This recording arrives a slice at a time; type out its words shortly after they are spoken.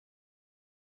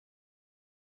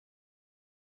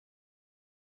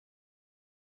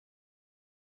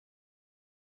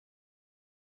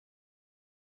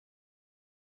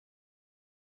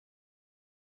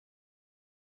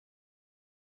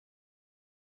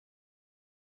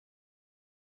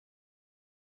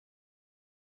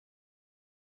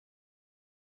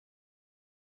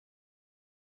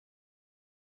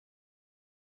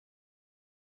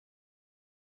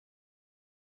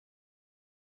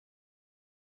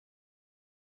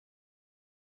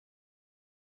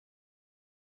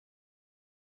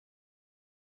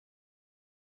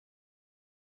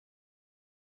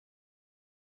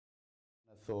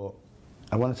thought,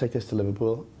 I want to take this to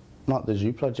Liverpool, not the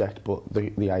zoo project, but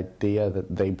the idea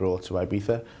that they brought to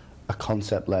Ibiza, a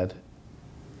concept-led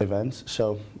event.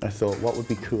 So I thought, what would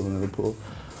be cool in Liverpool?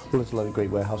 Well, there's a lot of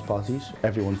great warehouse parties.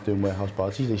 Everyone's doing warehouse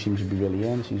parties. They seem to be really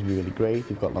in, seems to be really great.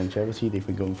 They've got longevity, they've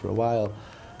been going for a while.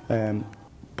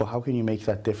 But how can you make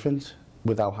that different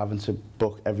without having to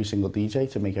book every single DJ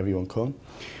to make everyone come?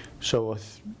 So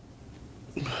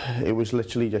it was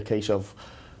literally a case of,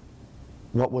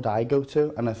 what would I go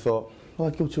to? And I thought, well,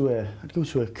 I'd go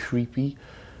to a creepy,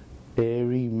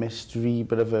 eerie, mystery,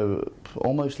 bit of a,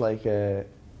 almost like a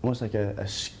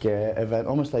scare event,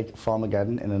 almost like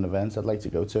Farmageddon in an event I'd like to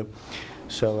go to.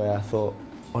 So I thought,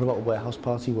 what about a warehouse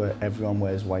party where everyone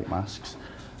wears white masks?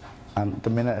 And the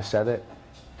minute I said it,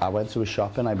 I went to a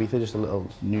shop in Ibiza, just a little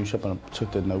new shop, and I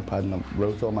took the notepad and I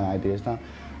wrote all my ideas down.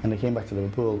 And I came back to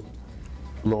Liverpool,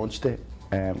 launched it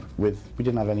we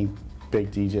didn't have any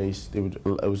big DJs. It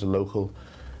was a local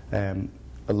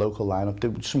lineup. There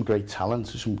was some great talent,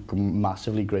 some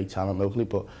massively great talent locally,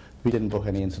 but we didn't book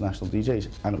any international DJs.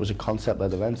 And it was a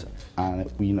concept-led event, and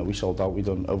we sold out. We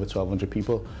done over 1,200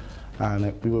 people,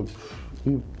 and we were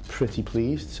pretty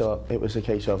pleased. So it was a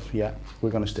case of, yeah,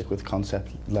 we're going to stick with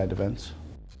concept-led events.